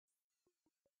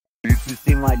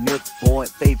bitches in my nuts, boy,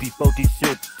 baby, for this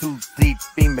shit too deep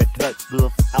in my touch,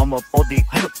 look, I'm a body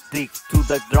stick to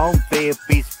the throne, fair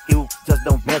bitch, you just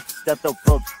don't mess, shut the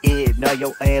fuck in, now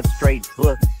your ass straight,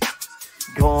 look.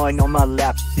 Going on my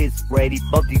lap, shit's ready,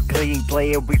 fucking clean,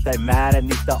 player with that man,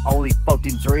 and it's the only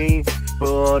fucking dream.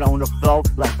 Put on the floor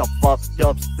like a fucked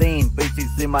up scene.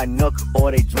 Bitches in my nook,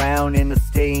 or they drown in the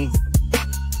steam.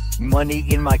 Money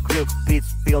in my grip, bitch,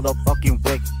 feel the fucking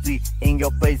weight. See, in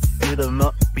your face, see the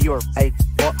nut, pure hate.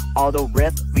 For all the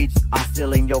rest, bitch, I'm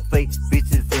still in your face.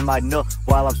 Bitches in my nook,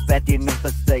 while I'm spatting up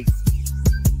the steak.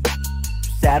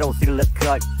 Saddles in the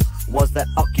cut. What's that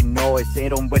fucking noise?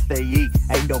 Hit 'em with the E,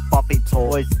 ain't no fucking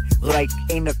toys. Like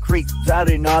in the creek,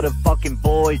 drowning all the fucking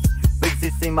boys.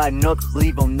 Bitches in my nook,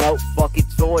 leave 'em no fucking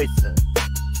choice.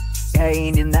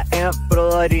 Ain't in the amp,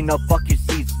 blood in the fucking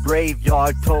seats.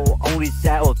 Graveyard toll, only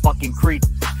shadows fucking creep.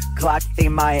 Clock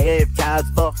in my head, times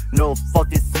fuck, no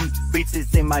fucking sleep.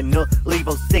 Bitches in my nook, leave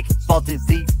 'em sick, fucking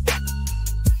deep.